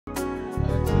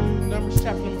Numbers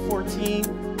chapter number 14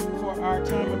 for our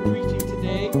time of preaching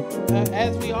today.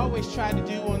 As we always try to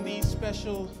do on these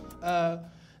special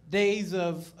days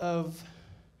of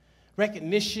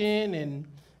recognition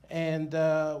and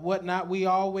whatnot, we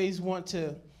always want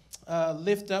to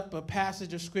lift up a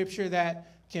passage of Scripture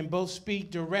that can both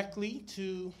speak directly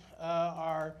to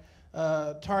our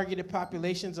targeted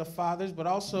populations of fathers, but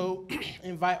also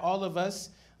invite all of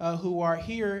us who are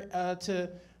here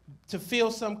to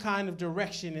feel some kind of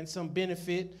direction and some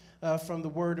benefit from the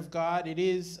Word of God. It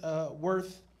is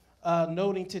worth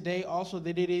noting today also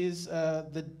that it is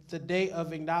the day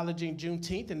of acknowledging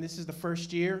Juneteenth, and this is the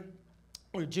first year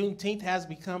where Juneteenth has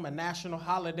become a national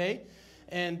holiday.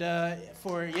 And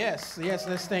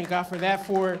let's thank God for that.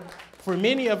 For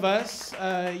many of us,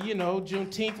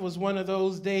 Juneteenth was one of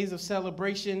those days of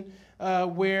celebration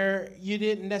where you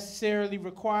didn't necessarily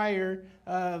require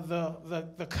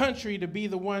the country to be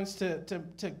the ones to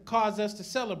cause us to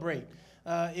celebrate.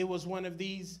 It was one of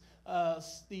these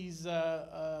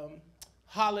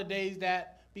holidays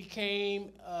that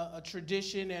became a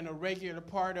tradition and a regular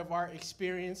part of our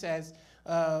experience as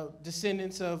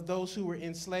descendants of those who were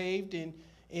enslaved in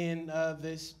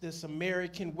this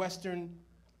American Western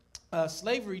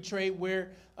slavery trade,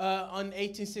 where on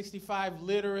 1865,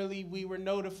 literally, we were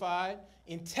notified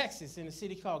in Texas, in a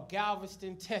city called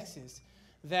Galveston, Texas,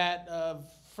 that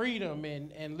freedom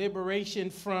and liberation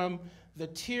from the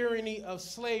tyranny of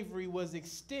slavery was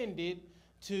extended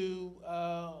to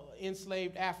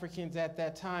enslaved Africans at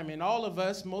that time. And all of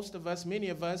us, most of us, many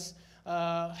of us,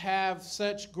 have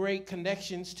such great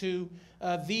connections to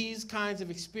these kinds of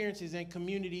experiences and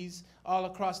communities all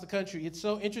across the country. It's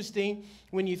so interesting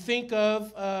when you think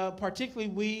of, particularly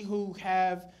we who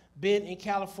have been in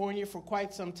California for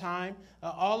quite some time,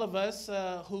 all of us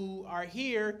who are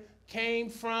here came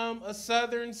from a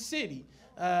southern city.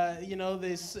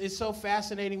 This is so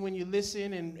fascinating when you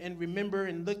listen and remember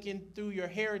and looking through your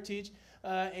heritage,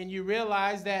 and you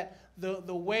realize that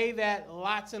the way that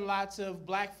lots and lots of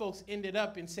black folks ended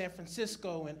up in San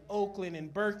Francisco and Oakland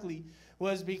and Berkeley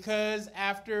was because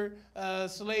after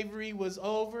slavery was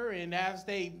over, and as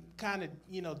they kind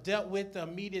of dealt with the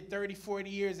immediate 30, 40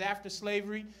 years after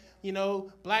slavery,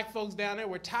 black folks down there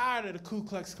were tired of the Ku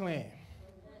Klux Klan.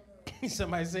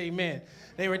 Somebody say amen.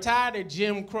 They were tired of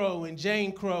Jim Crow and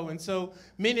Jane Crow, and so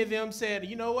many of them said,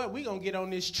 you know what, we're going to get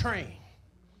on this train.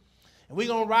 And we're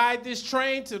going to ride this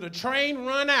train till the train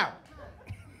run out.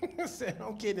 I said,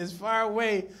 I'm getting as far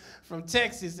away from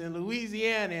Texas and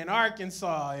Louisiana and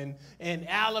Arkansas and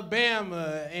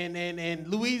Alabama and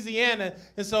Louisiana.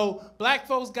 And so black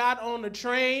folks got on the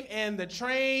train, and the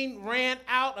train ran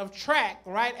out of track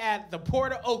right at the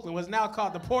Port of Oakland, what's now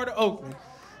called the Port of Oakland.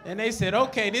 And they said,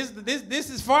 okay, this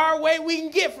is far away we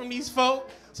can get from these folk,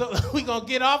 so we're going to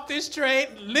get off this train.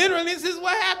 Literally, this is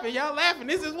what happened. Y'all laughing.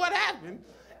 This is what happened.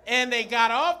 And they got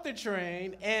off the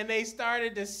train, and they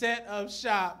started to set up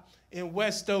shop in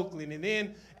West Oakland. And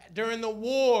then during the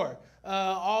war,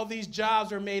 all these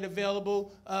jobs were made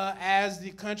available as the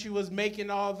country was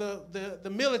making all the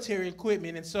military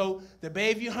equipment. And so the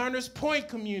Bayview Hunters Point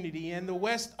community and the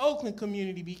West Oakland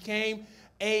community became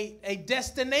a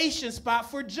destination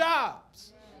spot for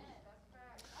jobs.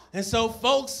 And so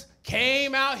folks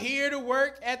came out here to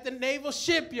work at the naval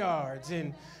shipyards,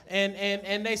 and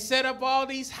they set up all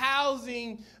these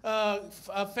housing,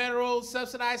 federal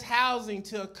subsidized housing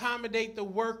to accommodate the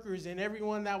workers and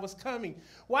everyone that was coming.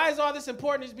 Why is all this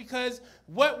important? Is because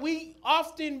what we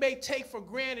often may take for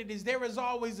granted is there is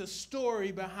always a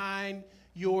story behind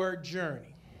your journey.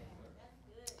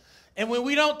 And when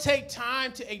we don't take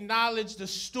time to acknowledge the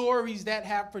stories that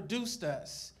have produced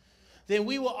us, then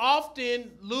we will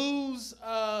often lose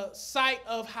sight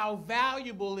of how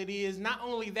valuable it is, not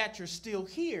only that you're still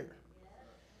here,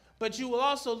 but you will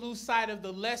also lose sight of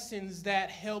the lessons that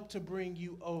help to bring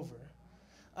you over.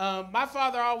 My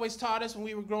father always taught us when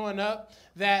we were growing up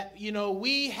that,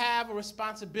 we have a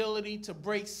responsibility to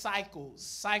break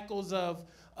cycles of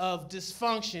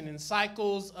dysfunction and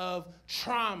cycles of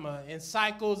trauma and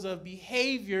cycles of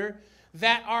behavior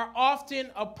that are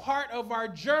often a part of our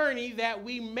journey that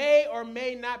we may or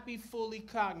may not be fully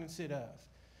cognizant of.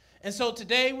 And so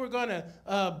today we're going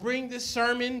to bring this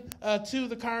sermon to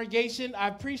the congregation. I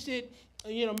preached it,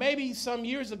 maybe some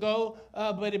years ago,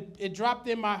 but it dropped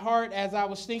in my heart as I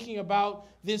was thinking about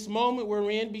this moment we're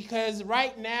in, because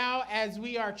right now, as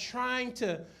we are trying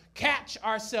to catch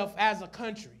ourselves as a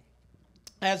country,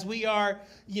 as we are,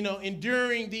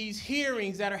 enduring these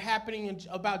hearings that are happening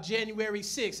about January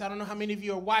 6th. I don't know how many of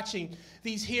you are watching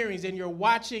these hearings, and you're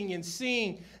watching and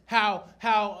seeing how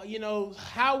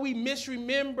we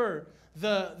misremember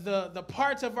the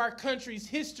parts of our country's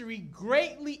history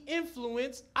greatly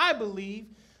influence, I believe,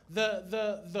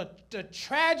 the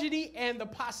tragedy and the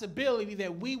possibility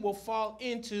that we will fall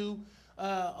into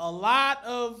a lot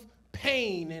of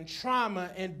pain and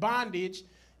trauma and bondage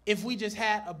if we just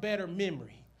had a better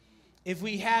memory, if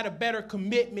we had a better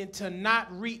commitment to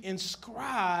not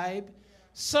reinscribe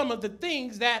some of the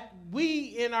things that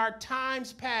we in our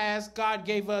times past, God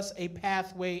gave us a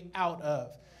pathway out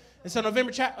of. And so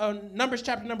Numbers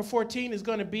chapter number 14 is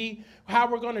going to be how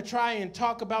we're going to try and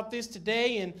talk about this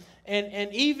today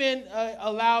and even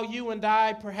allow you and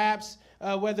I perhaps,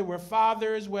 whether we're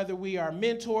fathers, whether we are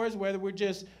mentors, whether we're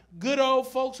just good old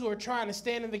folks who are trying to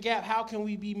stand in the gap, how can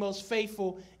we be most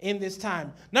faithful in this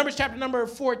time? Numbers chapter number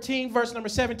 14, verse number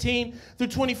 17 through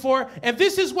 24. And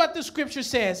this is what the scripture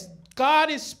says. God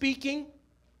is speaking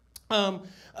to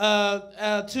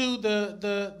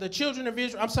the children of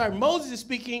Israel. I'm sorry, Moses is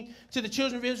speaking to the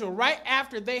children of Israel right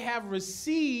after they have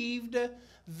received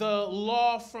the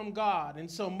law from God. And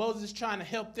so Moses is trying to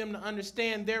help them to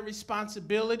understand their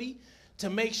responsibility to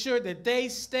make sure that they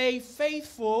stay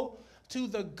faithful to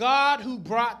the God who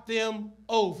brought them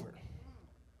over.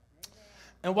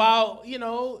 And while,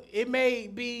 it may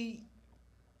be,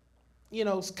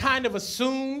 it's kind of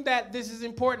assumed that this is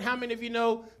important. How many of you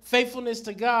know faithfulness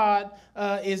to God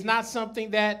is not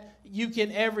something that you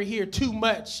can ever hear too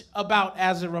much about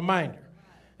as a reminder?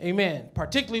 Amen.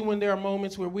 Particularly when there are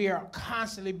moments where we are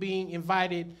constantly being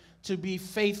invited to be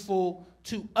faithful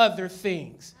to other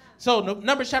things. So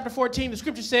Numbers chapter 14, the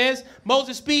scripture says,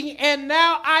 Moses speaking, and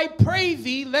now I pray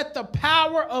thee, let the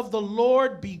power of the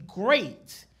Lord be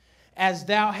great, as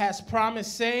thou hast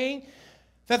promised, saying,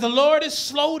 that the Lord is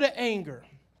slow to anger,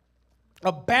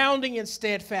 abounding in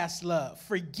steadfast love,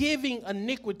 forgiving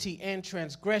iniquity and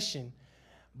transgression.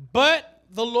 But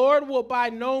the Lord will by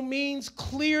no means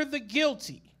clear the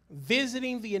guilty,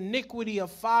 visiting the iniquity of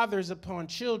fathers upon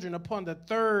children, upon the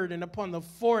third and upon the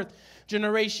fourth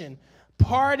generation.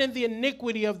 Pardon the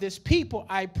iniquity of this people,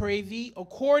 I pray thee,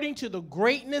 according to the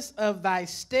greatness of thy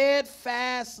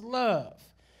steadfast love,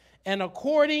 and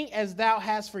according as thou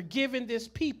hast forgiven this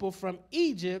people from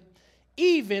Egypt,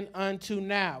 even unto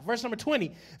now. Verse number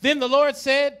 20. Then the Lord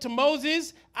said to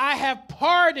Moses, I have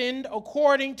pardoned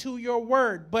according to your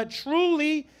word, but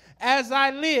truly as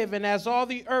I live, and as all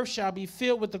the earth shall be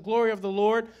filled with the glory of the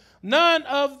Lord, none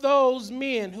of those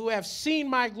men who have seen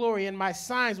my glory and my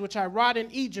signs which I wrought in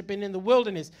Egypt and in the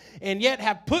wilderness, and yet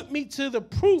have put me to the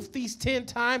proof these 10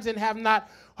 times and have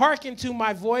not hearkened to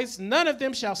my voice, none of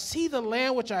them shall see the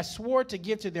land which I swore to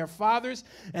give to their fathers,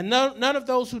 and none of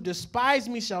those who despise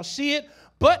me shall see it,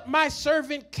 but my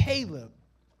servant Caleb,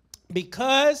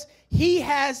 because he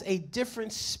has a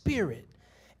different spirit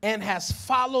and has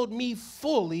followed me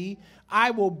fully,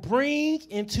 I will bring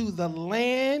into the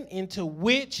land into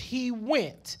which he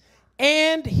went,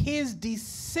 and his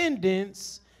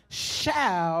descendants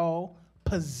shall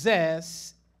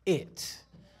possess it.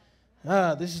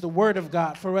 This is the word of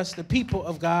God for us, the people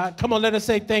of God. Come on, let us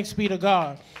say thanks be to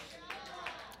God.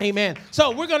 Amen.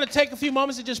 So we're going to take a few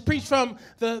moments to just preach from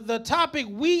the topic,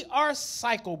 we are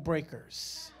cycle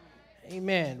breakers.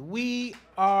 Amen. We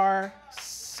are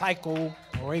cycle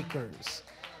breakers.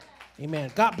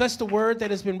 Amen. God bless the word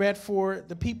that has been read for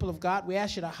the people of God. We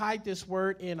ask you to hide this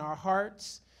word in our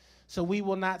hearts so we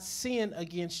will not sin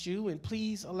against you. And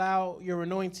please allow your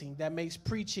anointing that makes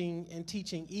preaching and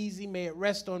teaching easy. May it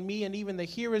rest on me and even the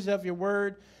hearers of your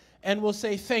word. And we'll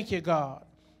say, thank you, God.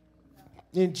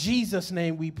 In Jesus'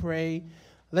 name we pray.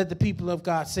 Let the people of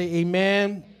God say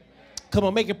amen. Come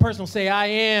on, make it personal. Say, I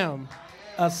am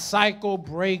a cycle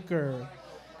breaker.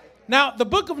 Now, the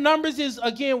book of Numbers is,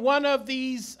 again, one of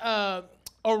these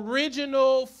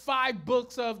original 5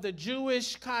 books of the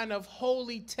Jewish kind of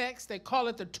holy text. They call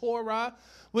it the Torah,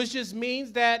 which just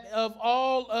means that of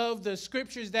all of the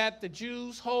scriptures that the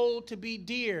Jews hold to be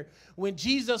dear, when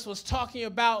Jesus was talking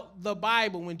about the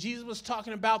Bible, when Jesus was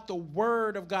talking about the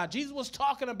Word of God, Jesus was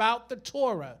talking about the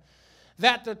Torah.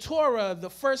 That the Torah,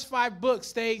 the first 5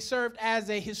 books, they served as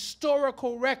a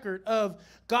historical record of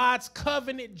God's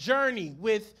covenant journey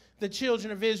with the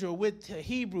children of Israel, with the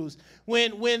Hebrews.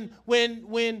 When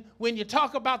you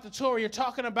talk about the Torah, you're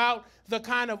talking about the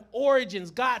kind of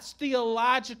origins, God's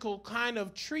theological kind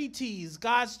of treatise,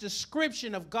 God's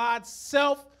description of God's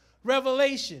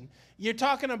self-revelation. You're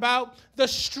talking about the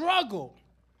struggle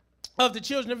of the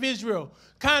children of Israel,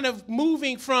 kind of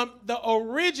moving from the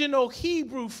original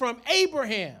Hebrew, from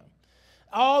Abraham,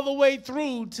 all the way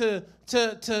through to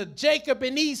Jacob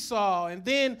and Esau, and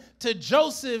then to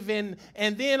Joseph, and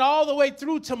then all the way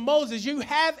through to Moses. You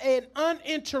have an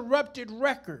uninterrupted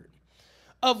record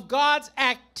of God's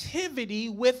activity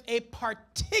with a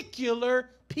particular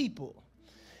people.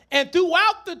 And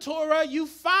throughout the Torah, you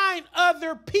find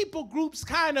other people groups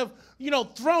kind of,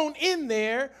 thrown in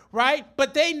there, right?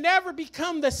 But they never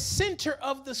become the center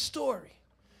of the story.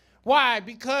 Why?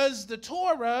 Because the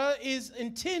Torah is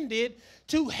intended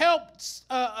to help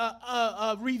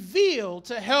reveal,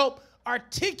 to help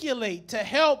articulate, to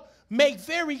help make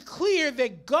very clear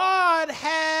that God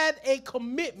had a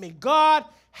commitment. God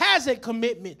has a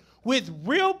commitment with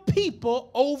real people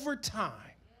over time.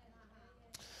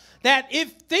 That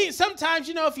sometimes,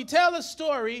 if you tell a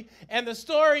story and the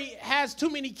story has too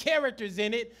many characters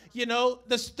in it,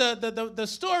 the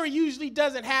story usually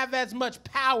doesn't have as much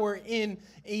power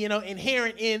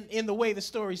inherent in the way the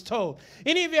story's told.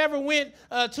 Any of you ever went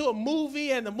to a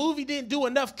movie and the movie didn't do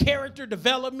enough character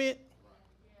development?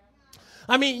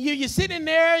 I mean, you sit in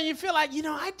there and you feel like,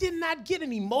 I did not get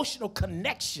an emotional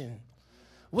connection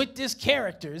with this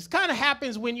character. It kind of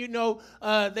happens when,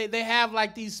 they have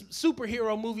like these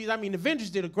superhero movies. I mean, Avengers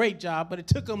did a great job, but it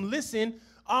took them,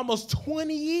 almost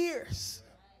 20 years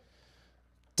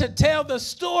to tell the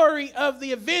story of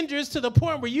the Avengers to the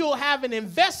point where you'll have an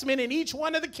investment in each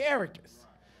one of the characters.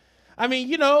 I mean,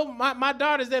 my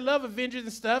daughters, they love Avengers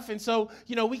and stuff, and so,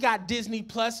 we got Disney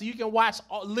Plus, so you can watch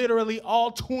literally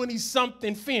all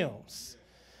 20-something films.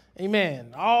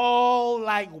 Amen. All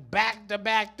like back to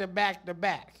back to back to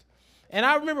back. And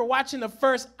I remember watching the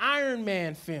first Iron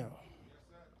Man film.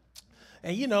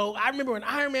 And I remember when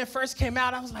Iron Man first came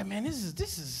out, I was like, man, this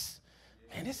is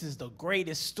the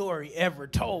greatest story ever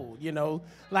told.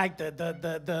 Like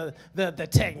the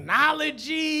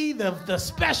technology, the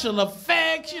special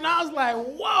effects. I was like,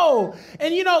 whoa.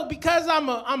 And because I'm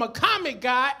a comic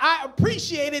guy, I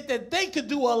appreciated that they could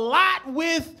do a lot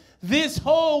with this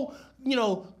whole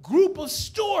group of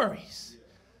stories.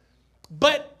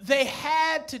 But they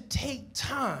had to take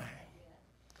time,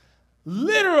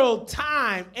 literal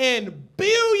time, and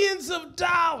billions of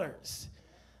dollars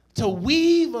to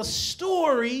weave a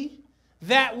story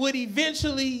that would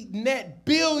eventually net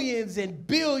billions and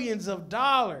billions of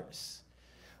dollars.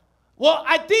 Well,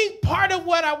 I think part of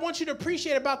what I want you to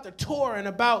appreciate about the Torah and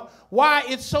about why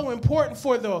it's so important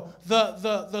for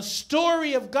the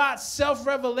story of God's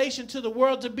self-revelation to the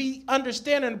world to be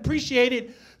understood and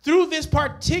appreciated through this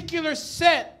particular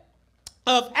set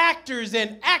of actors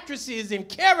and actresses and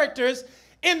characters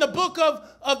in the book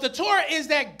of the Torah is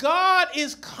that God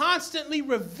is constantly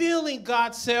revealing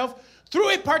God's self through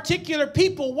a particular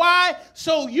people. Why?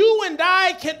 So you and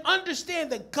I can understand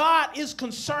that God is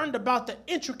concerned about the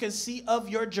intricacy of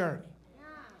your journey.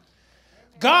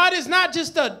 God is not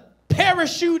just a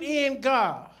parachute in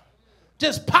God,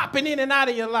 just popping in and out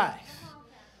of your life.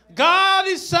 God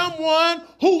is someone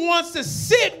who wants to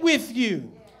sit with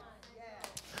you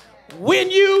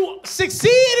when you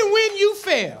succeed and when you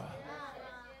fail.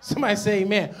 Somebody say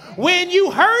amen. When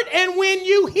you hurt and when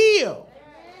you heal.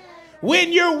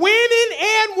 When you're winning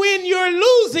and when you're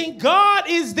losing, God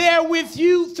is there with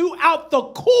you throughout the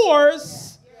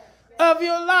course of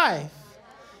your life.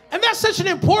 And that's such an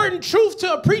important truth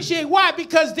to appreciate. Why?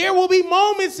 Because there will be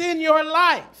moments in your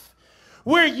life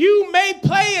where you may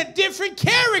play a different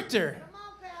character.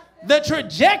 The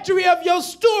trajectory of your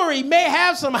story may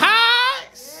have some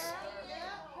highs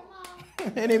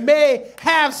and it may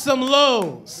have some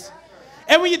lows.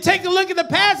 And when you take a look at the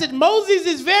passage, Moses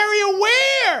is very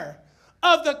aware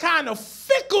of the kind of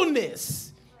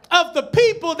fickleness of the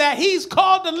people that he's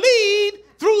called to lead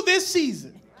through this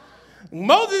season.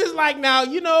 Moses is like, now,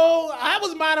 I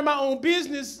was minding my own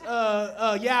business,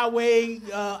 Yahweh,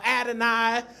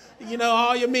 Adonai,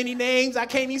 all your many names. I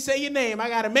can't even say your name. I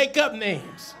got to make up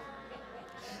names.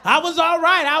 I was all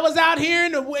right. I was out here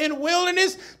in the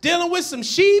wilderness dealing with some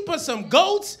sheep or some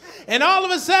goats, and all of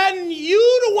a sudden,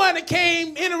 you the one that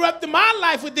came interrupting my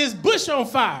life with this bush on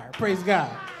fire. Praise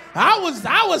God. I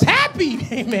was happy,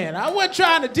 amen. I wasn't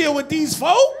trying to deal with these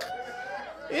folk.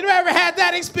 You ever had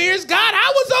that experience? God,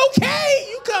 I was okay.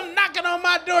 You come knocking on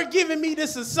my door giving me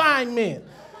this assignment,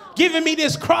 giving me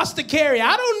this cross to carry.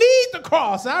 I don't need the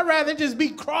cross. I'd rather just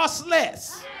be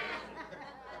crossless.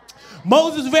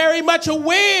 Moses very much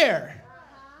aware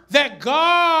that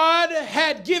God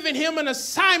had given him an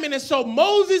assignment, and so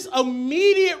Moses'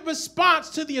 immediate response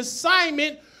to the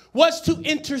assignment was to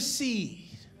intercede.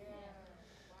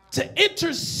 To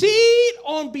intercede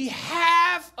on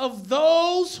behalf of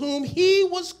those whom he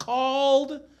was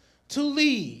called to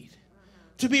lead,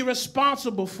 to be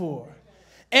responsible for.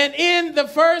 And in the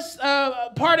first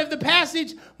part of the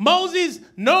passage, Moses,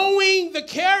 knowing the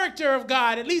character of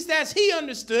God, at least as he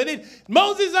understood it,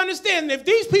 Moses understanding if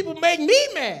these people make me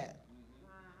mad,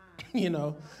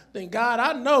 Then God,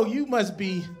 I know you must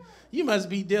be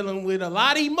dealing with a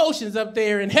lot of emotions up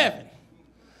there in heaven.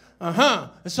 And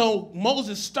so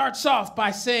Moses starts off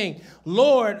by saying,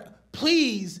 Lord,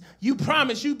 please, you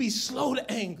promise you be slow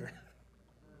to anger.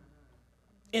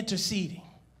 Interceding.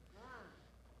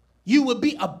 You would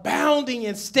be abounding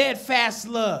in steadfast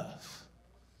love.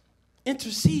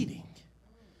 Interceding.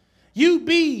 You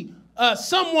be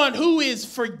someone who is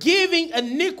forgiving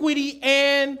iniquity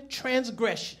and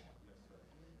transgression.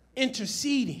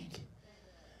 Interceding.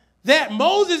 That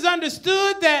Moses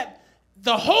understood that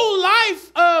the whole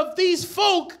life of these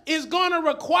folk is going to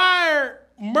require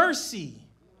mercy,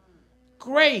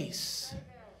 grace.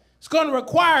 It's going to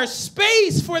require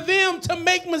space for them to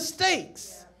make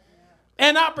mistakes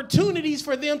and opportunities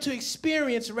for them to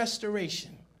experience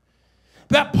restoration.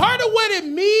 But part of what it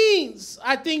means,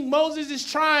 I think Moses is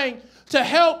trying to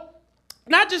help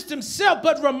not just himself,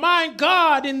 but remind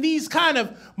God in these kind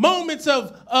of moments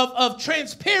of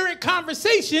transparent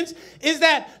conversations, is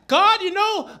that God, as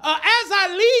I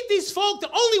lead these folk,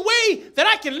 the only way that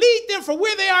I can lead them from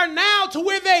where they are now to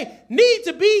where they need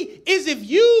to be is if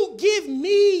you give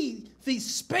me the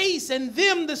space and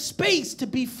them the space to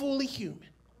be fully human.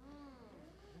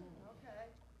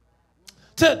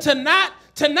 To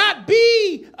not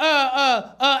be,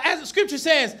 as the scripture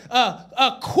says,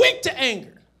 quick to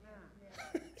anger.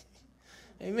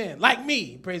 Amen. Like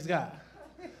me, praise God.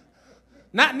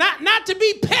 Not to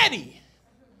be petty,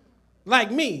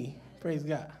 like me, praise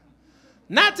God.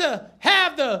 Not to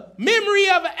have the memory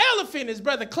of an elephant, as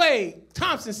Brother Clay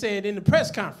Thompson said in the press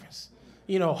conference.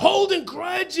 Holding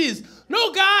grudges.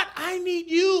 No, God, I need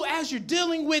you as you're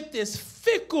dealing with this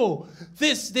fickle,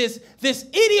 this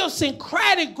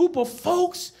idiosyncratic group of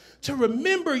folks to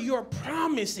remember your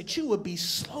promise that you would be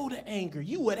slow to anger.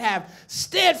 You would have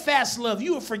steadfast love.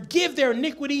 You would forgive their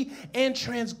iniquity and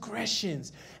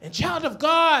transgressions. And child of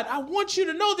God, I want you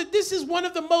to know that this is one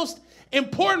of the most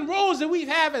important roles that we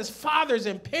have as fathers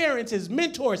and parents, as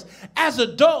mentors, as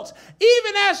adults,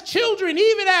 even as children,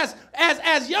 even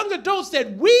as young adults, that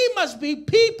we must be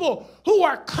people who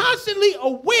are constantly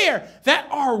aware that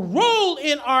our role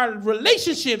in our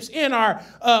relationships, in our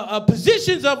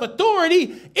positions of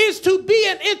authority, is to be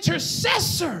an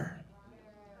intercessor,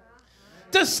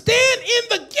 to stand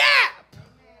in the gap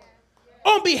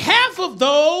on behalf of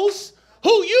those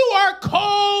who you are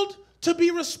called to be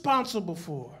responsible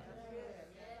for.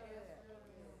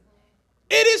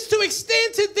 It is to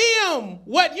extend to them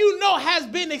what you know has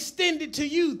been extended to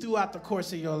you throughout the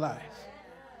course of your life.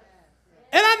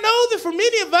 And I know that for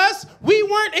many of us, we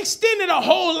weren't extended a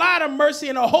whole lot of mercy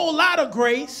and a whole lot of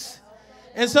grace.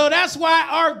 And so that's why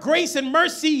our grace and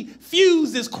mercy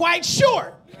fuse is quite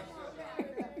short.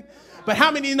 But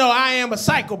how many know I am a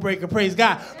cycle breaker, praise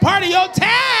God? Part of your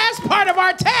task, part of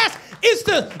our task is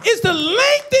to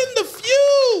lengthen the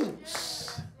fuse.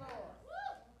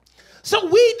 So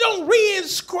we don't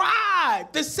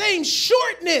reinscribe the same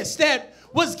shortness that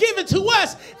was given to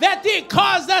us that then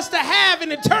caused us to have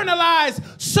and internalize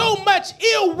so much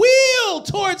ill will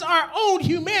towards our own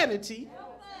humanity,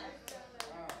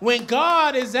 when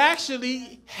God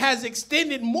has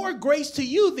extended more grace to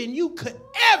you than you could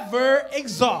ever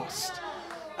exhaust.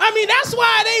 I mean, that's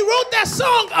why they wrote that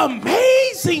song,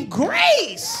 Amazing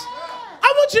Grace.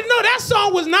 I want you to know that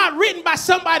song was not written by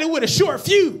somebody with a short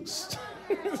fuse.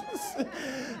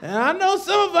 And I know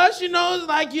some of us, it's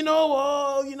like,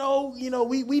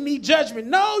 we need judgment.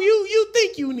 No, you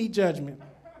think you need judgment.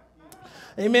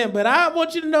 Amen. But I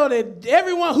want you to know that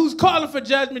everyone who's calling for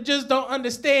judgment just don't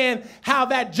understand how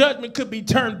that judgment could be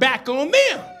turned back on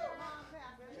them.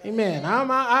 Amen.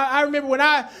 I remember when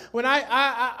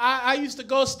I used to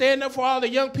go stand up for all the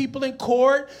young people in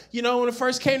court, when I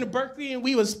first came to Berkeley, and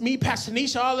me, Pastor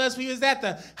Nisha, all of us, we was at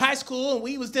the high school, and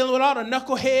we was dealing with all the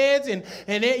knuckleheads, and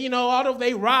they,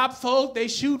 they rob folk, they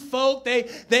shoot folk,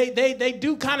 they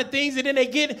do kind of things, and then they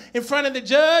get in front of the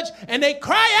judge, and they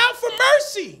cry out for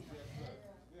mercy.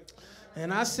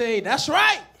 And I say, that's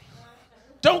right.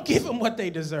 Don't give them what they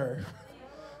deserve.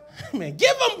 Man,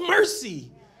 give them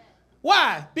mercy.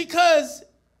 Why? Because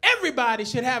everybody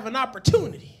should have an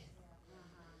opportunity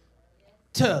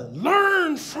to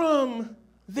learn from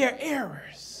their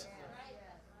errors.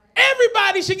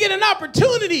 Everybody should get an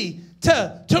opportunity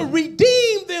to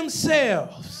redeem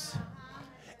themselves.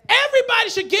 Everybody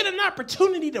should get an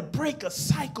opportunity to break a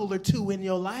cycle or two in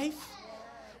your life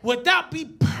without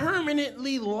being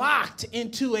permanently locked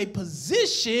into a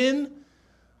position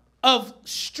of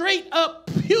straight up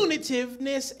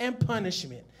punitiveness and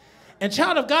punishment. And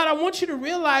child of God, I want you to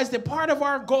realize that part of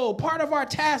our goal, part of our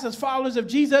task as followers of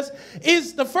Jesus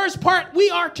is the first part.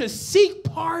 We are to seek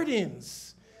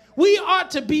pardons We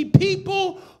ought to be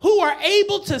people who are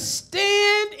able to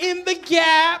stand in the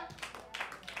gap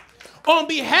on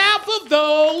behalf of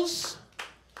those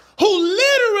who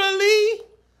literally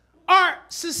are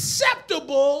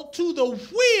susceptible to the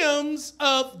whims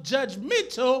of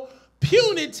judgmental,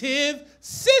 punitive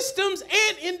systems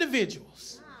and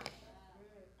individuals.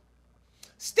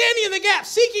 Standing in the gap,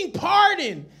 seeking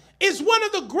pardon is one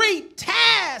of the great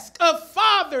tasks of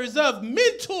fathers, of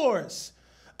mentors,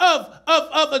 of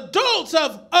adults,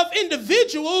 of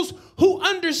individuals who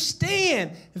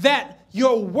understand that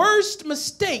your worst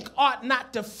mistake ought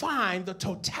not define the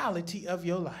totality of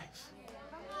your life.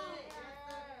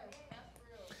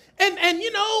 And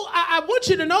you know, I want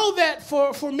you to know that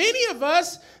for many of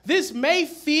us, this may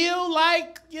feel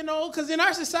like, you know, because in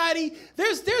our society,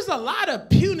 there's a lot of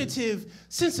punitive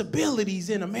sensibilities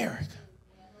in America.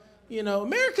 You know,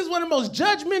 America is one of the most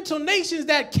judgmental nations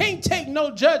that can't take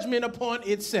no judgment upon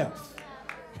itself.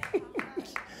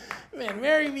 Man,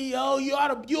 marry me, oh, you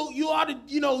ought to,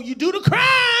 you know, you do the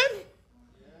crime,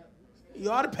 you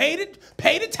ought to pay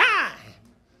the time.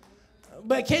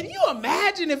 But can you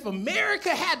imagine if America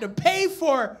had to pay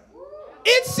for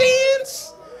its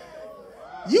sins?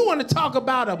 You want to talk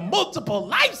about a multiple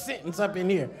life sentence up in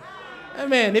here.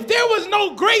 Man, if there was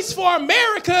no grace for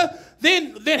America,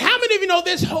 then how many of you know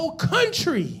this whole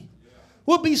country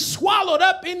would be swallowed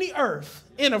up in the earth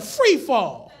in a free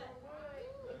fall?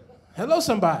 Hello,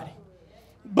 somebody.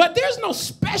 But there's no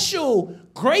special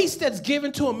grace that's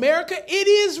given to America. It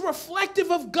is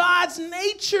reflective of God's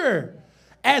nature.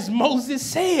 As Moses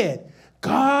said,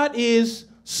 God is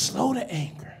slow to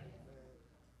anger.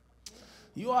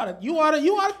 You ought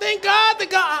to thank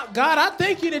God. God, I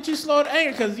thank you that you're slow to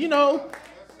anger, because, you know,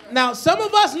 now some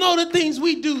of us know the things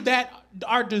we do that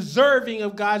are deserving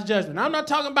of God's judgment. I'm not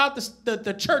talking about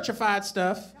the churchified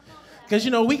stuff, because, you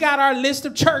know, we got our list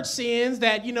of church sins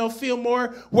that, you know, feel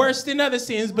more worse than other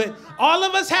sins, but all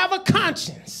of us have a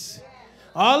conscience.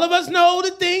 All of us know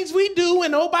the things we do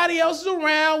when nobody else is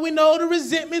around. We know the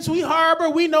resentments we harbor.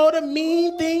 We know the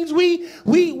mean things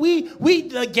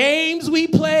the games we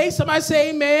play. Somebody say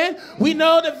amen. We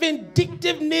know the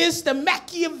vindictiveness, the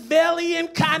Machiavellian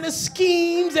kind of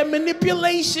schemes and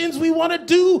manipulations we want to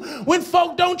do when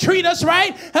folk don't treat us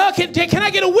right. Can I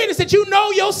get a witness that you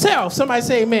know yourself? Somebody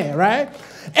say amen, right?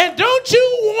 And don't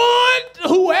you want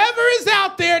whoever is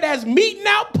out there that's meting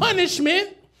out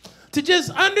punishment to just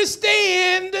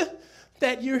understand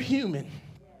that you're human?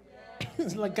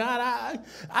 It's like, God,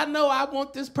 I know I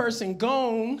want this person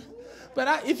gone,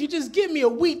 but if you just give me a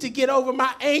week to get over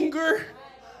my anger,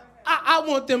 I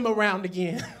want them around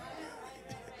again.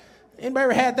 Anybody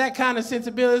ever had that kind of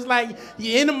sensibility? It's like,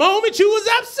 in the moment you was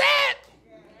upset,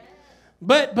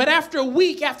 but after a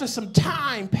week, after some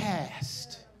time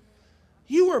passed,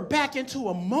 you were back into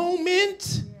a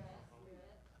moment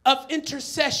of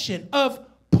intercession, of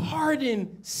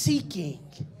pardon seeking.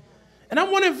 And I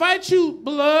want to invite you,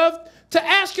 beloved, to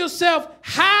ask yourself,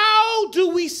 how do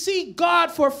we seek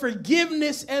God for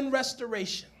forgiveness and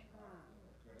restoration?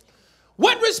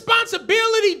 What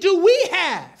responsibility do we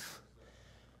have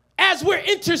as we're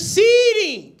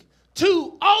interceding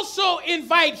to also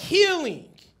invite healing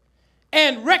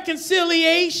and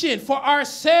reconciliation for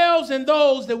ourselves and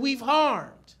those that we've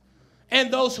harmed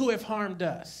and those who have harmed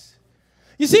us?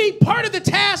 You see, part of the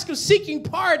task of seeking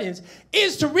pardons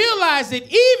is to realize that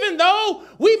even though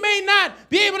we may not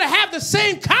be able to have the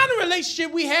same kind of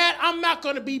relationship we had, I'm not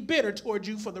going to be bitter toward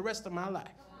you for the rest of my life.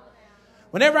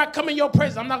 Whenever I come in your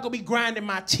presence, I'm not going to be grinding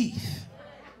my teeth.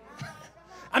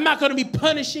 I'm not going to be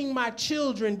punishing my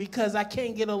children because I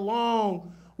can't get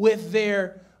along with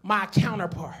my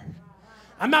counterpart.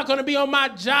 I'm not going to be on my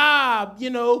job,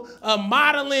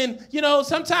 modeling.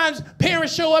 Sometimes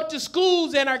parents show up to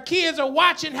schools and our kids are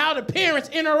watching how the parents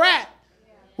interact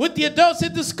with the adults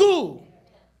at the school.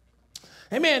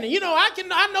 Amen. And,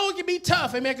 I know it can be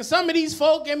tough, amen, because some of these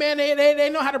folk, amen, they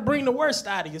know how to bring the worst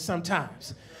out of you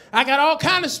sometimes. I got all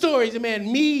kind of stories,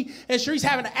 amen. Me and Sharice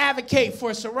having to advocate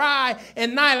for Sarai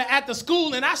and Nyla at the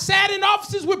school, and I sat in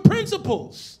offices with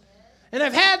principals, and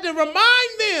I've had to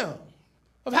remind them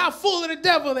of how full of the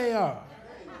devil they are.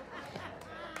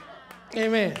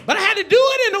 Amen. But I had to do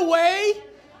it in a way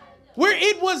where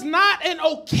it was not an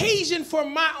occasion for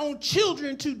my own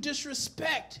children to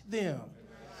disrespect them.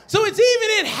 So it's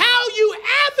even in how you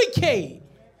advocate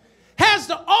has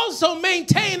to also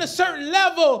maintain a certain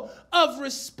level of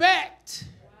respect.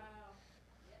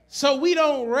 So we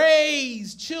don't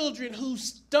raise children who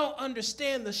don't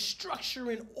understand the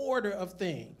structure and order of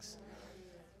things.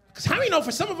 Because how many know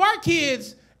for some of our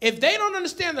kids, if they don't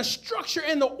understand the structure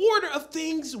and the order of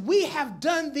things, we have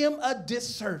done them a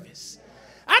disservice.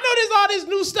 I know there's all this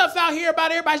new stuff out here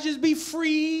about everybody just be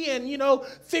free and,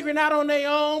 figuring out on their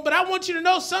own. But I want you to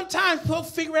know sometimes people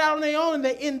figure it out on their own and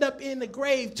they end up in the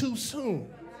grave too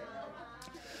soon.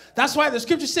 That's why the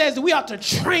scripture says that we ought to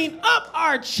train up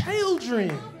our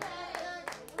children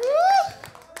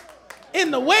in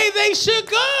the way they should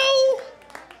go.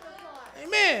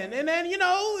 Amen. And then,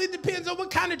 it depends on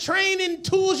what kind of training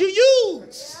tools you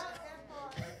use.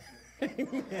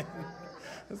 Amen.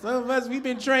 Some of us, we've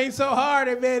been trained so hard,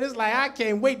 and man, it's like, I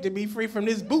can't wait to be free from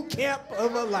this boot camp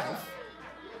of a life.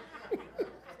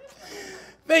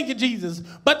 Thank you, Jesus.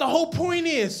 But the whole point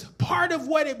is, part of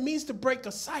what it means to break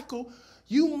a cycle,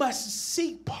 you must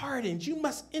seek pardons. You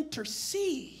must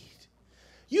intercede.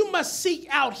 You must seek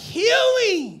out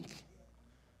healing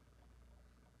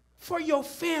for your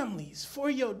families, for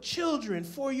your children,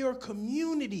 for your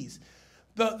communities.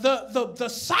 The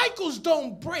cycles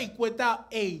don't break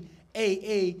without a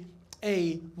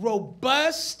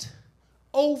robust,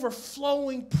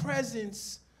 overflowing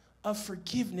presence of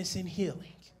forgiveness and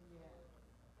healing.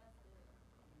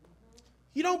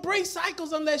 You don't break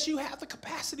cycles unless you have the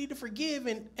capacity to forgive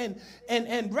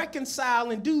and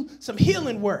reconcile and do some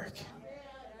healing work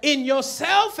in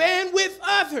yourself and with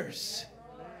others.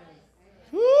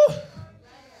 Woo.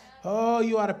 Oh,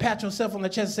 you ought to pat yourself on the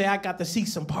chest and say, I got to seek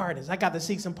some pardons. I got to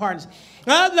seek some pardons.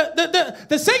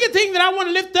 The second thing that I want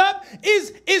to lift up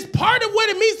is part of what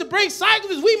it means to break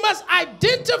cycles is we must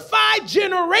identify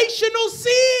generational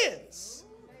sins.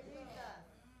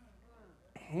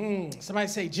 Somebody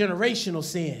say generational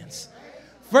sins.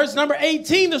 Verse number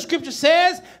 18, the scripture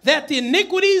says that the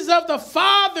iniquities of the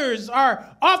fathers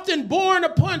are often borne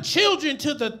upon children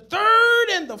to the third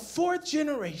and the fourth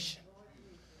generation.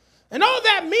 And all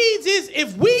that means is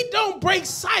if we don't break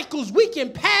cycles, we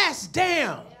can pass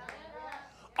down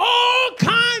all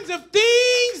kinds of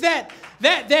things that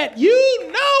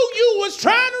you was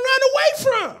trying to run away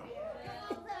from.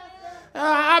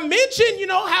 I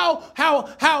mentioned,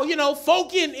 how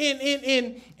folk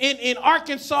in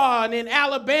Arkansas and in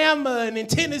Alabama and in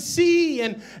Tennessee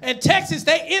and Texas,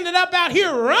 they ended up out here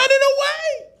running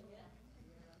away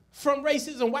from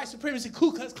racism, white supremacy,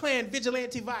 Ku Klux Klan,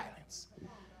 vigilante violence.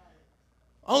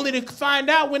 Only to find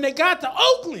out when they got to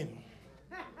Oakland.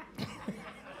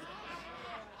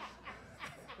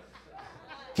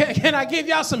 Can I give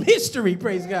y'all some history,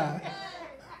 praise God?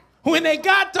 When they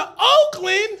got to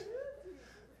Oakland,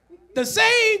 the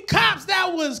same cops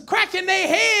that was cracking their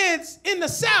heads in the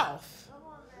South,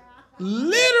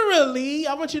 literally,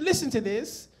 I want you to listen to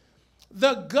this,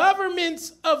 the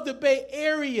governments of the Bay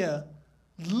Area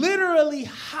literally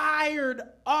hired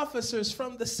officers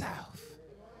from the South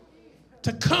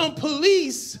to come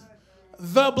police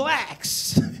the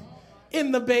blacks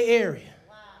in the Bay Area.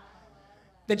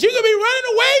 That you could be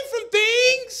running away from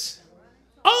things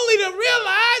only to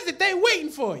realize that they're waiting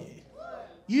for you.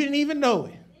 You didn't even know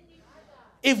it.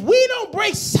 If we don't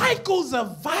break cycles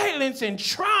of violence and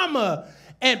trauma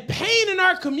and pain in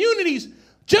our communities,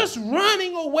 just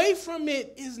running away from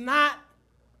it is not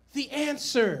the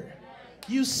answer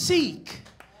you seek.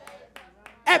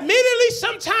 Admittedly,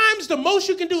 sometimes the most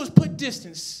you can do is put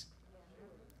distance,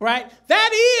 right?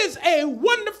 That is a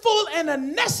wonderful and a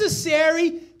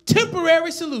necessary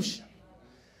temporary solution.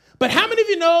 But how many of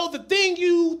you know the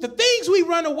things we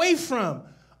run away from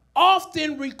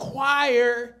often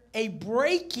require a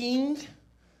breaking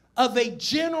of a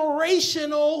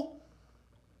generational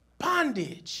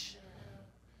bondage?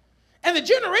 And the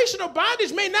generational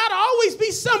bondage may not always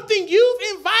be something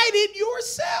you've invited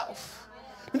yourself.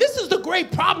 This is the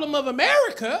great problem of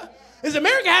America, is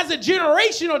America has a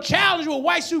generational challenge with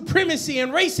white supremacy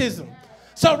and racism.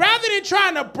 So rather than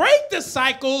trying to break the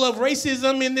cycle of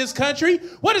racism in this country,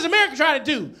 what does America try to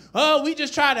do? Oh, we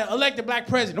just try to elect a black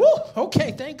president. Woo,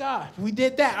 okay, thank God. We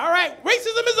did that. All right,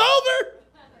 racism is over.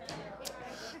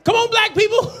 Come on, black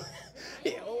people.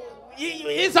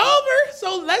 It's over.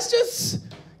 So let's just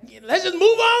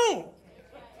move on.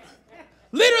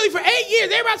 Literally for 8 years,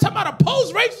 everybody's talking about a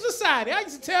post-racial society. I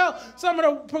used to tell some of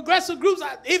the progressive groups,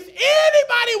 if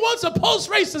anybody wants a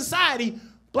post-racial society,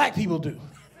 black people do.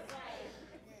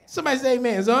 Somebody say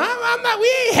amen. So we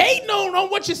ain't hating on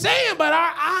what you're saying, but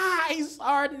our eyes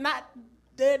are not,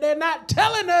 they're not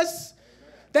telling us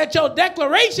that your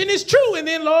declaration is true. And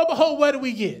then lo and behold, what do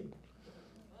we get?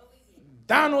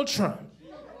 Donald Trump.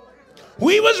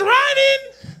 We was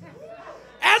running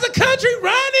as a country,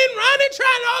 running,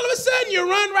 trying, all of a sudden you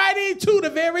run right into the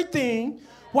very thing.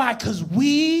 Why? Because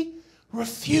we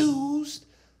refused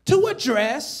to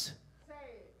address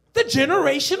the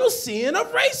generational sin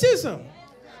of racism.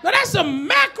 Now, that's a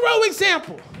macro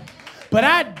example, but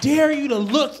I dare you to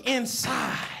look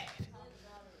inside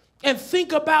and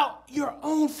think about your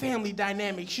own family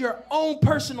dynamics, your own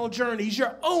personal journeys,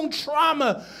 your own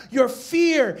trauma, your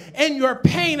fear, and your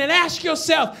pain, and ask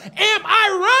yourself, am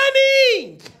I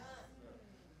running?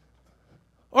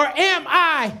 Or am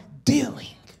I dealing?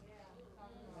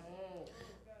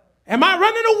 Am I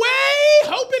running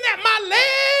away, hoping that my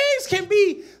legs can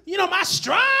be, my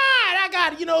stride? I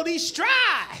got, these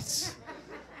strides.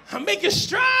 I'm making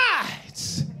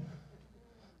strides.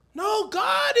 No,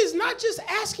 God is not just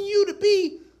asking you to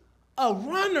be a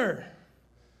runner.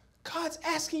 God's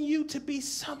asking you to be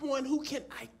someone who can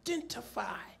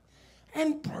identify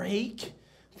and break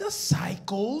the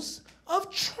cycles of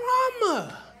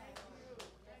trauma.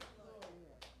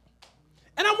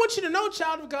 And I want you to know,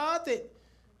 child of God, that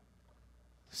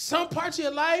some parts of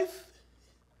your life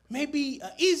may be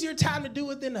an easier time to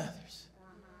do it than others.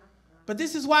 But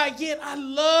this is why, again, I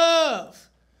love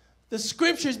the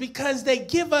scriptures, because they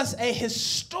give us a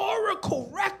historical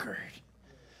record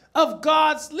of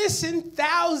God's,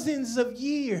 thousands of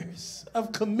years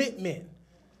of commitment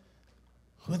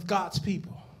with God's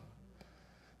people.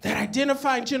 That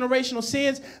identifying generational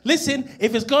sins,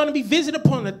 if it's going to be visited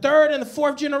upon the third and the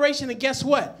fourth generation, then guess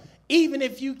what? Even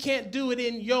if you can't do it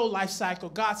in your life cycle,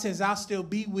 God says, I'll still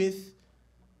be with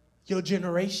your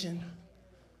generation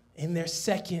in their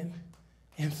second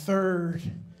and third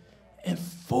and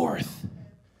fourth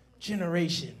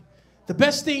generation. The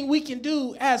best thing we can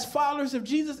do as followers of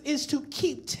Jesus is to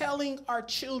keep telling our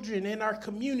children and our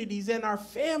communities and our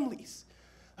families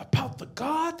about the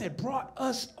God that brought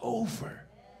us over.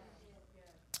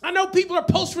 I know people are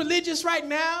post-religious right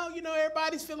now.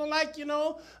 Everybody's feeling like, I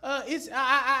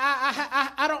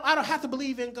don't have to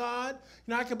believe in God.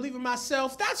 I can believe in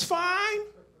myself. That's fine.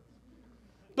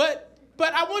 But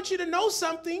I want you to know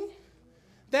something,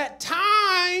 that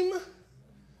time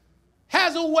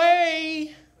has a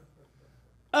way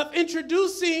of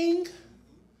introducing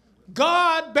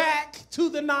God back to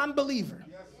the non-believer,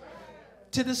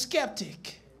 to the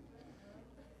skeptic.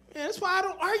 And that's why I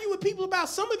don't argue with people about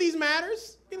some of these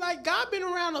matters. Be like, God been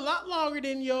around a lot longer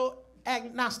than your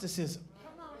agnosticism.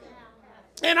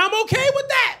 And I'm okay with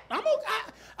that.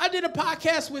 I did a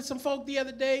podcast with some folk the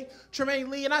other day, Tremaine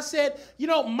Lee, and I said,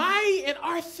 my and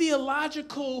our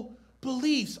theological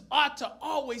beliefs ought to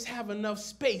always have enough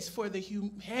space for the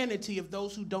humanity of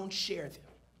those who don't share them.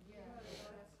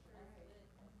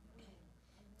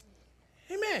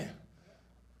 Amen.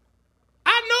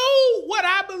 I know what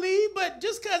I believe, but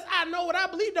just because I know what I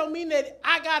believe don't mean that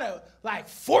I gotta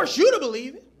force you to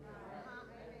believe it.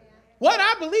 What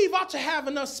I believe ought to have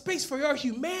enough space for your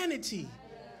humanity,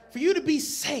 for you to be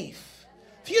safe,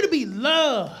 for you to be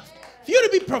loved, for you to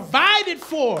be provided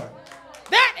for.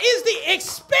 That is the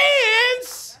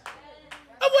expanse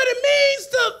of what it means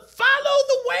to follow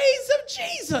the ways of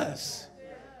Jesus.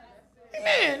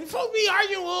 Amen. Folks be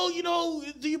arguing, well,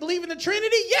 do you believe in the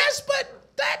Trinity? Yes, but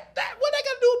what I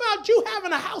got to do about you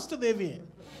having a house to live in?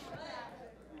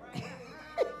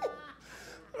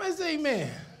 Somebody say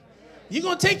amen. You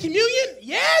going to take communion?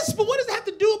 Yes, but what does it have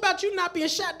to do about you not being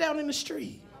shot down in the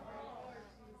street?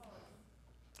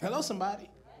 Hello, somebody.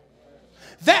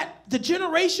 That the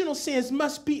generational sins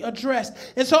must be addressed.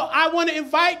 And so I want to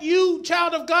invite you,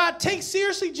 child of God, take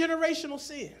seriously generational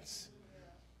sins.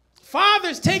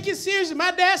 Fathers, take it seriously.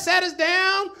 My dad sat us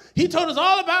down. He told us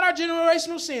all about our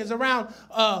generational sins around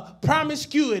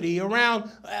promiscuity, around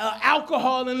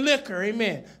alcohol and liquor.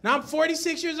 Amen. Now I'm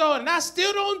 46 years old and I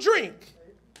still don't drink.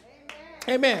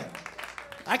 Amen.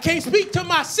 I can't speak to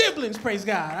my siblings, praise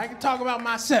God. I can talk about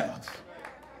myself.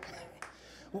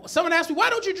 Someone asked me, why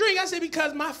don't you drink? I said,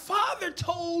 because my father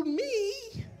told me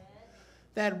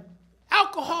that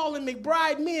alcohol and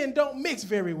McBride men don't mix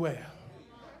very well.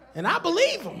 And I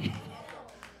believe him.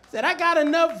 Said, I got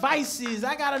enough vices.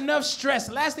 I got enough stress.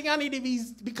 The last thing I need to be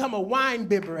is become a wine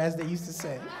bibber, as they used to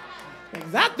say.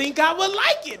 Because I think I would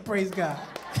like it, praise God.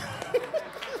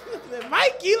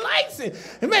 Mikey likes it.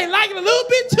 He may like it a little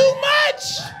bit too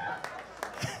much.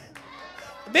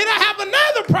 Then I have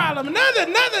another problem,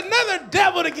 another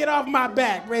devil to get off my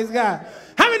back, praise God.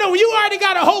 How many know when you already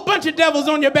got a whole bunch of devils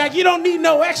on your back, you don't need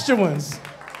no extra ones?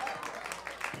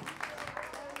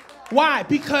 Why?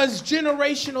 Because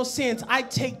generational sins, I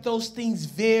take those things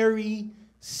very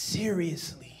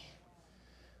seriously.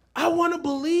 I want to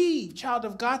believe, child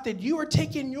of God, that you are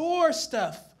taking your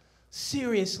stuff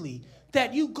seriously,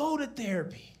 that you go to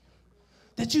therapy,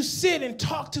 that you sit and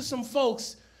talk to some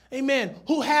folks, amen,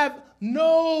 who have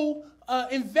no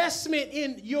investment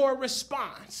in your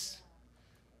response,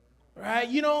 right?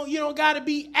 You don't got to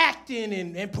be acting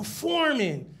and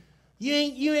performing.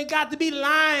 You ain't got to be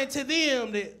lying to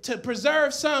them to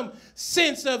preserve some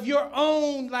sense of your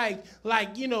own,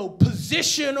 positional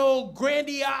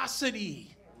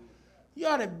grandiosity. You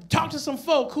ought to talk to some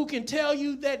folk who can tell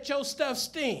you that your stuff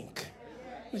stink.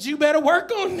 But you better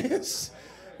work on this.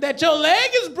 That your leg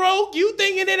is broke, you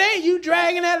thinking it ain't. You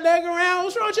dragging that leg around.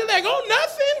 What's wrong with your leg? Oh,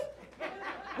 nothing.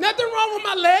 Nothing wrong with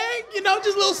my leg.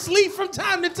 Just a little sleep from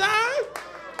time to time.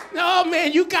 No,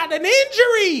 man, you got an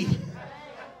injury.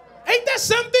 Ain't that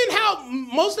something how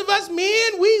most of us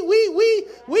men, we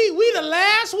the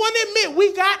last one to admit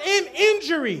we got an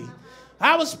injury.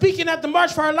 I was speaking at the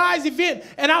March for Our Lives event,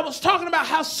 and I was talking about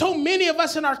how so many of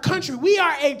us in our country, we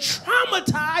are a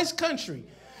traumatized country.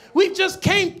 We just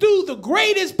came through the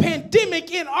greatest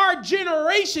pandemic in our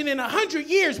generation in 100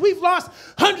 years. We've lost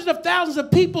hundreds of thousands of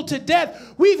people to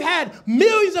death. We've had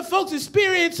millions of folks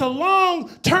experience a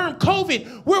long-term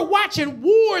COVID. We're watching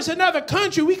wars in other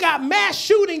countries. We got mass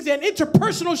shootings and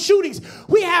interpersonal shootings.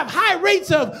 We have high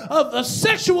rates of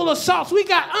sexual assaults. We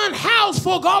got unhoused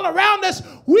folk all around us.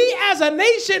 We as a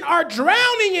nation are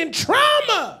drowning in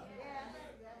trauma.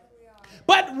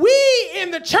 But we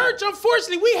in the church,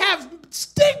 unfortunately, we have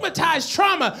stigmatized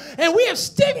trauma, and we have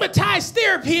stigmatized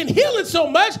therapy and healing so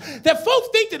much that folks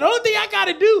think that the only thing I got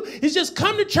to do is just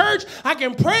come to church. I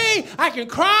can pray, I can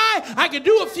cry, I can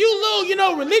do a few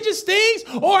little, religious things,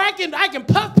 or I can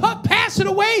puff, pass it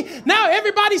away. Now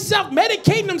everybody's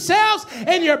self-medicating themselves,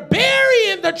 and you're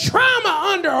burying the trauma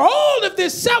under all of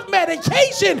this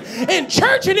self-medication in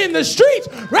church and in the streets,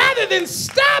 rather than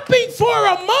stopping for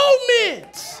a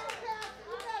moment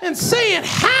and saying,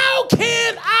 how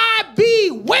can I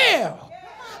be well?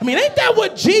 I mean, ain't that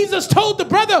what Jesus told the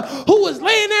brother who was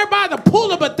laying there by the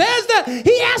pool of Bethesda?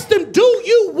 He asked him, do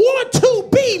you want to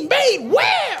be made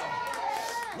well?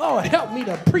 Lord, help me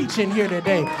to preach in here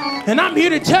today. And I'm here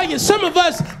to tell you, some of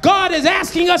us, God is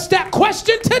asking us that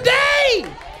question today.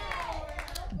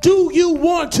 Do you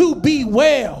want to be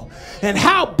well? And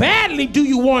how badly do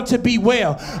you want to be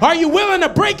well? Are you willing to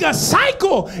break a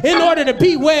cycle in order to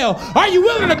be well? Are you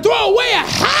willing to throw away a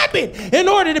habit in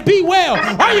order to be well?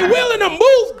 Are you willing to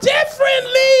move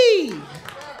differently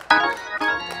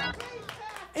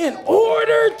in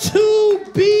order to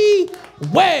be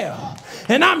well?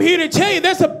 And I'm here to tell you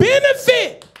there's a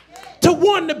benefit to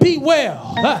wanting to be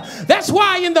well. That's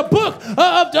why in the book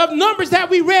of Numbers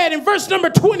that we read in verse number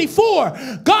 24,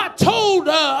 God told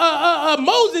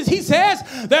Moses, he says,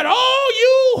 that all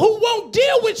you who won't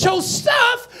deal with your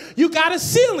stuff, you got a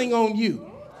ceiling on you.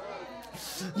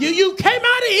 You came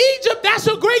out of Egypt, that's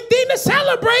a great thing to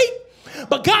celebrate.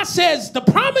 But God says the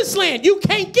promised land, you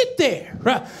can't get there,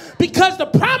 right? Because the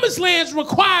promised land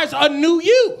requires a new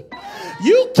you.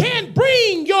 You can't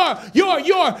bring your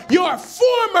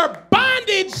former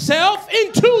bondage self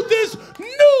into this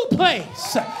new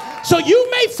place. So you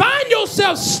may find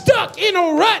yourself stuck in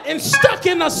a rut and stuck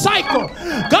in a cycle.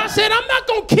 God said, I'm not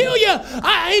going to kill you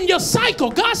in your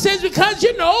cycle. God says, because,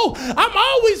 I'm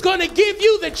always going to give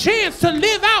you the chance to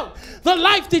live out the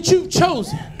life that you've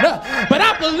chosen. But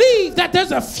I believe that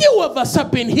there's a few of us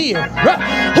up in here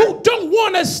who don't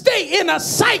want to stay in a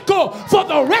cycle for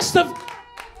the rest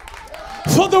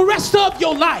of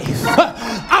your life.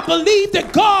 I believe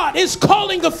that God is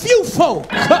calling a few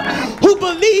folk who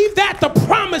believe that the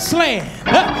promised land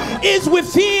is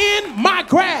within my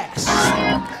grasp.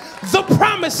 The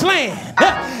promised land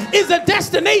is a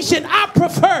destination I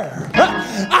prefer.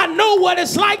 I know what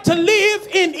it's like to live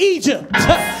in Egypt.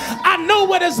 I know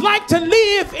what it's like to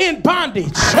live in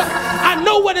bondage. I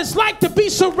know what it's like to be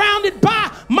surrounded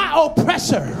by my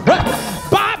oppressor,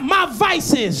 by my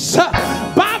vices,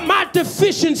 by my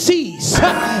deficiencies.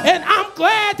 And I'm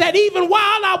glad that even while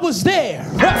I was there,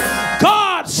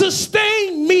 God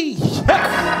sustained me.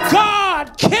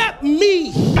 God kept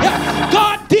me.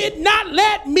 God did not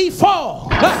let me fall.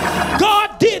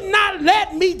 God did not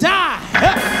let me die.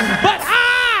 But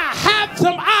I have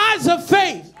some eyes of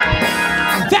faith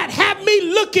that have me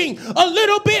looking a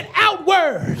little bit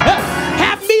outward,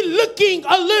 have me looking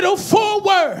a little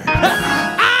forward.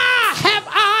 I have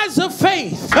eyes of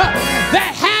faith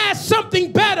that has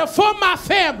something better for my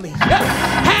family,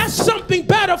 has something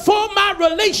better for my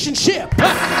relationship,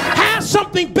 has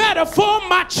something better for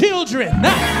my children.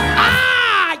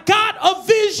 I got a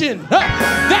vision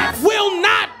that will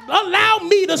not allow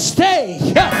me to stay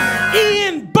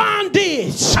in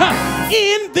bondage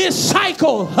in this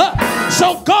cycle.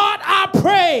 So God, I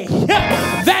pray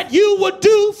that you would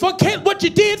do for what you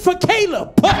did for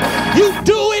Caleb. You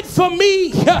do it for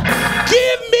me.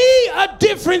 Give me a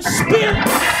different spirit.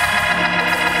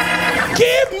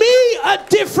 Give me a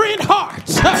different heart.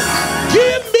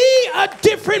 Give me a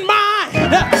different mind,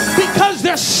 because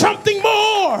there's something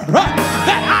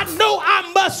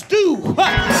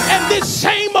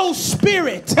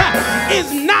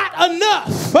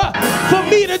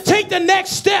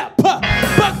next step. But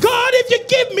God, if you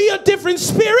give me a different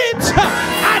spirit,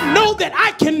 I know that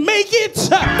I can make it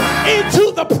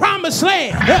into the promised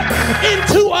land,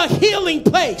 into a healing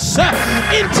place,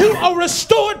 into a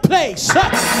restored place,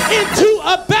 into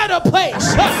a better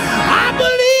place. I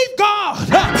believe, God,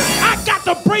 I got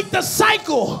to break the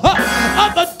cycle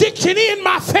of addiction in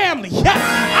my family.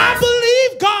 I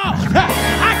believe, God,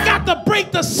 I got to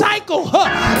break the cycle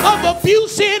of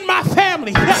abuse in my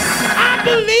family. I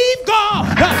believe, God,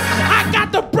 I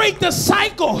got to break the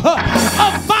cycle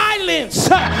of violence,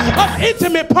 of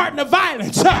intimate partner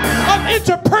violence, of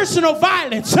interpersonal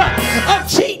violence, of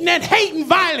cheating and hating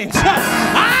violence.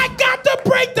 I got to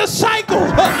break the cycle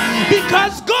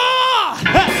because, God,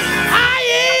 I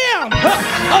am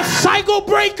a cycle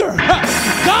breaker.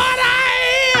 God, I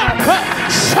am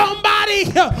somebody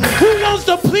who wants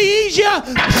to please you.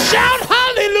 Shout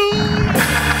hallelujah.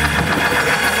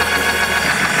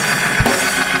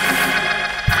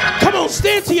 Come on,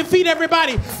 stand to your feet,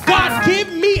 everybody. God,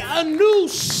 give me a new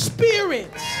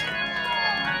spirit.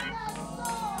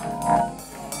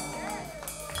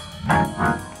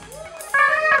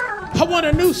 I want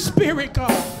a new spirit,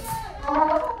 God.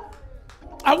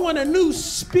 I want a new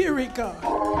spirit, God.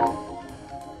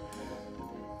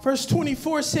 Verse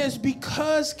 24 says,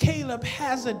 because Caleb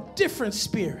has a different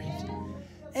spirit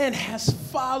and has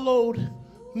followed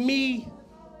me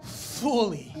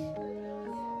fully.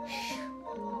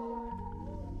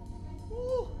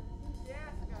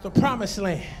 The promised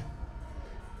land.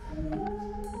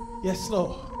 Yes,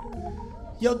 Lord.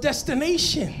 Your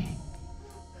destination.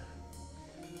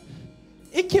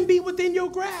 It can be within your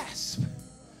grasp.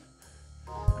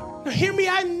 Now hear me,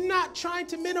 I'm not trying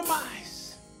to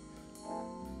minimize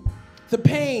the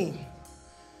pain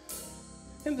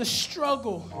and the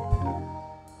struggle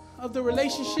of the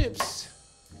relationships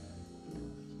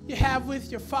you have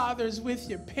with your fathers, with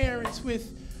your parents,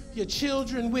 with your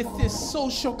children, with this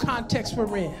social context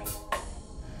we're in.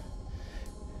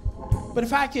 But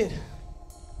if I could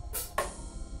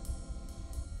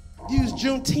use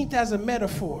Juneteenth as a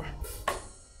metaphor,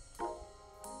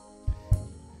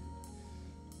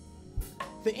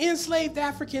 the enslaved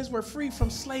Africans were free from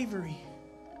slavery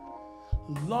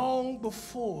long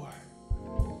before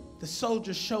the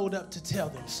soldiers showed up to tell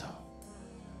them so.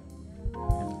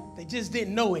 They just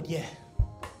didn't know it yet.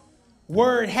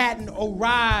 Word hadn't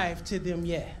arrived to them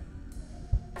yet.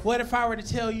 What if I were to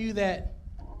tell you that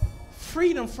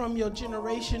freedom from your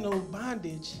generational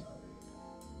bondage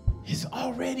is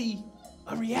already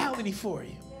a reality for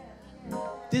you?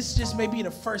 This just may be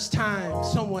the first time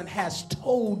someone has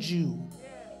told you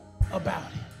about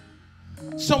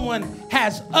it. Someone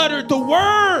has uttered the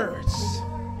words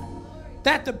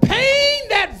that the pain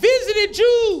that visited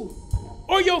you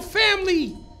or your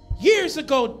family years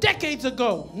ago, decades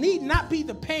ago, need not be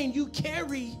the pain you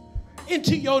carry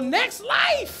into your next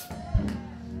life.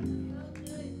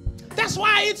 That's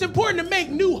why it's important to make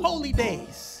new holy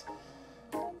days.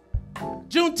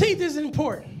 Juneteenth is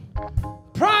important.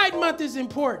 Pride Month is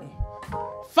important.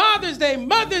 Father's Day,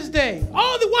 Mother's Day.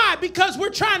 All the while because we're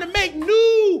trying to make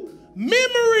new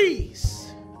memories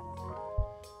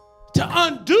to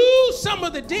undo some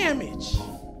of the damage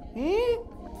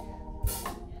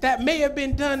that may have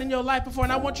been done in your life before.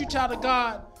 And I want you, child of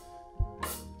God,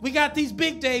 we got these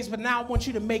big days, but now I want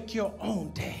you to make your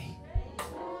own day.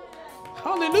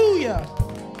 Hallelujah.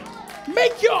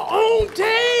 Make your own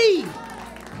day.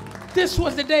 This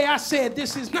was the day I said,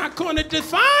 this is not going to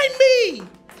define me.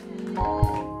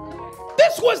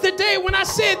 This was the day when I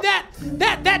said that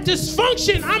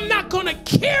dysfunction, I'm not going to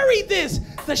carry this.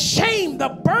 The shame, the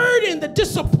burden, the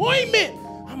disappointment.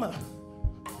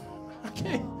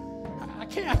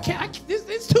 I can't.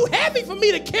 It's too heavy for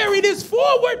me to carry this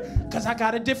forward because I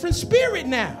got a different spirit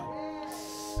now.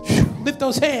 Lift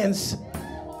those hands.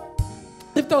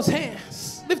 Lift those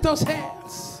hands. Lift those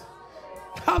hands.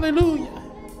 Hallelujah.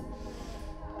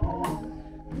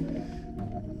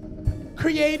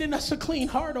 Create in us a clean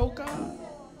heart, oh God.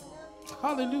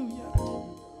 Hallelujah.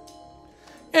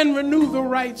 And renew the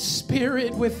right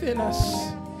spirit within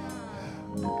us.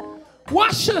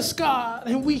 Wash us, God,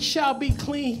 and we shall be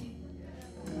clean.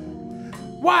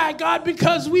 Why, God?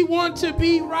 Because we want to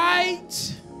be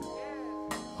right.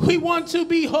 We want to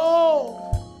be whole.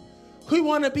 We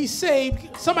want to be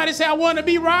saved. Somebody say, I want to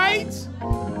be right.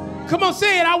 Come on,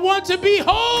 say it. I want to be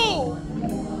whole.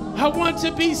 I want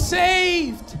to be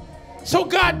saved. So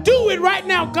God, do it right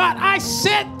now. God, I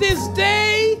set this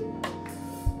day,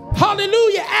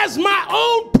 hallelujah, as my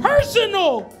own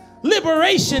personal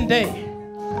liberation day.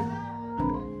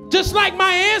 Just like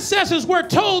my ancestors were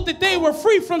told that they were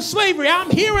free from slavery,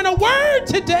 I'm hearing a word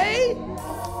today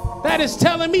That is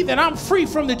telling me that I'm free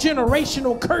from the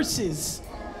generational curses,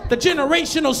 the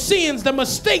generational sins, the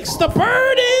mistakes, the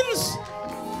burdens,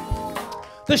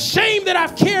 the shame that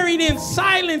I've carried in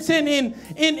silence and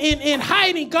in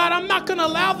hiding. God, I'm not going to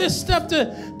allow this stuff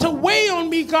to weigh on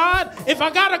me, God. If I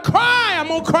got to cry, I'm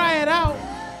going to cry it out.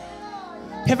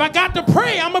 If I got to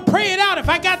pray, I'm going to pray it out. If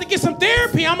I got to get some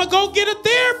therapy, I'm going to go get a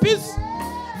therapist.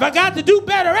 If I got to do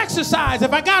better exercise,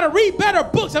 if I got to read better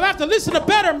books, if I have to listen to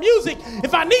better music,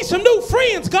 if I need some new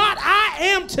friends, God, I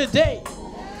am today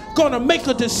going to make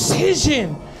a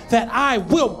decision that I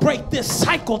will break this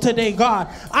cycle today, God.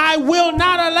 I will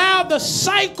not allow the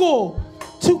cycle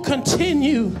to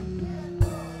continue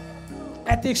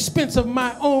at the expense of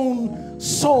my own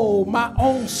soul, my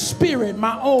own spirit,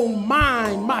 my own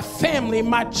mind, my family,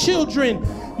 my children,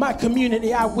 my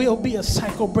community. I will be a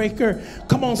cycle breaker.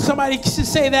 Come on, somebody should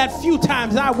say that a few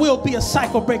times. I will be a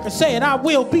cycle breaker. Say it. I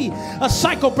will be a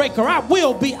cycle breaker. I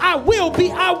will be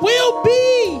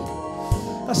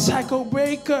a cycle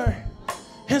breaker.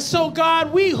 And so,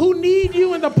 God, we who need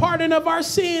you in the pardon of our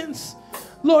sins,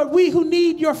 Lord, we who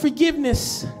need your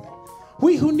forgiveness,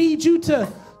 we who need you to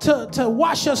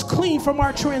wash us clean from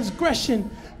our transgression,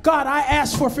 God, I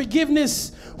ask for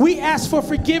forgiveness. We ask for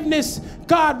forgiveness.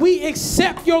 God, we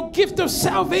accept your gift of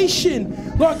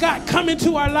salvation. Lord God, come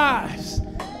into our lives.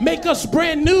 Make us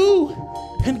brand new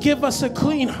and give us a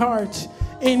clean heart.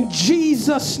 In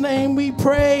Jesus' name we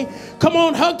pray. Come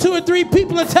on, hug 2 or 3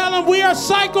 people and tell them we are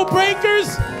cycle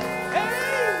breakers.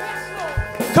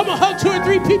 Hey, come on, hug 2 or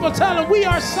 3 people, tell them we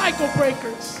are cycle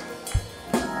breakers.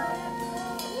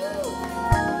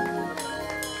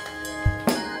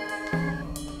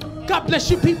 God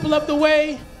bless you, people of the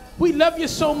way. We love you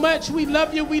so much. We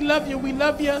love you, we love you, we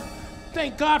love you.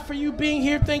 Thank God for you being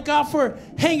here. Thank God for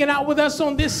hanging out with us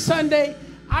on this Sunday.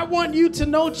 I want you to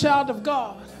know, child of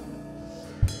God,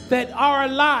 that our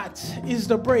lot is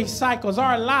to break cycles.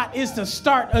 Our lot is to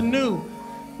start anew.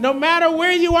 No matter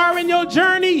where you are in your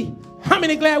journey, how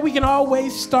many glad we can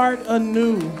always start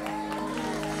anew?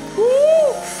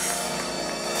 Woo!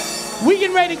 We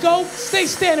getting ready to go. Stay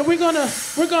standing. We're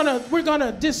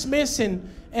gonna dismiss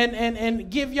and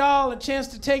give y'all a chance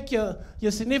to take your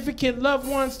significant loved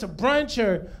ones to brunch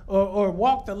or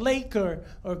walk the lake or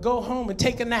go home and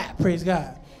take a nap. Praise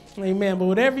God. Amen. But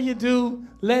whatever you do,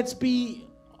 let's be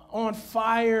on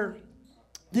fire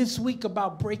this week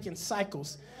about breaking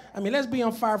cycles. I mean, let's be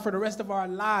on fire for the rest of our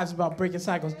lives about breaking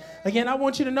cycles. Again, I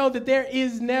want you to know that there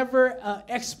is never an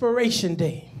expiration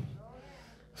date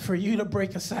for you to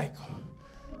break a cycle.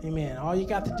 Amen. All you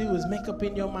got to do is make up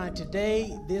in your mind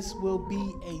today, this will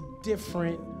be a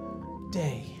different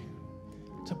day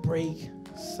to break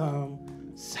some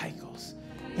cycles.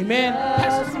 Amen.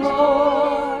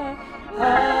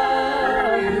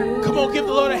 Come on, give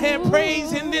the Lord a hand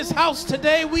praise in this house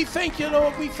today. We thank you,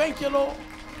 Lord. We thank you, Lord.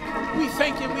 We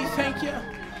thank you. We thank you.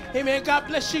 Amen. God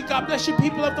bless you. God bless you,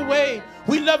 people of the way.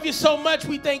 We love you so much.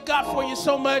 We thank God for you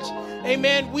so much.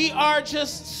 Amen. We are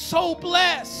just so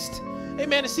blessed.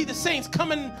 Amen. To see the saints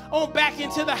coming on back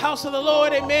into the house of the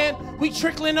Lord. Amen. We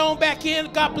trickling on back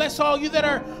in. God bless all you that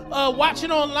are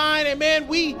watching online. Amen.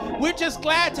 We're just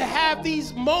glad to have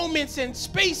these moments and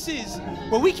spaces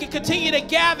where we can continue to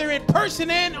gather in person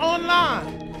and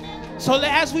online. So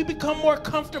as we become more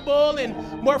comfortable and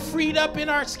more freed up in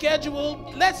our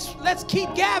schedule, let's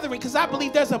keep gathering, because I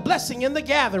believe there's a blessing in the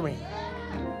gathering.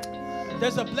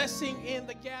 There's a blessing in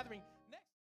the gathering.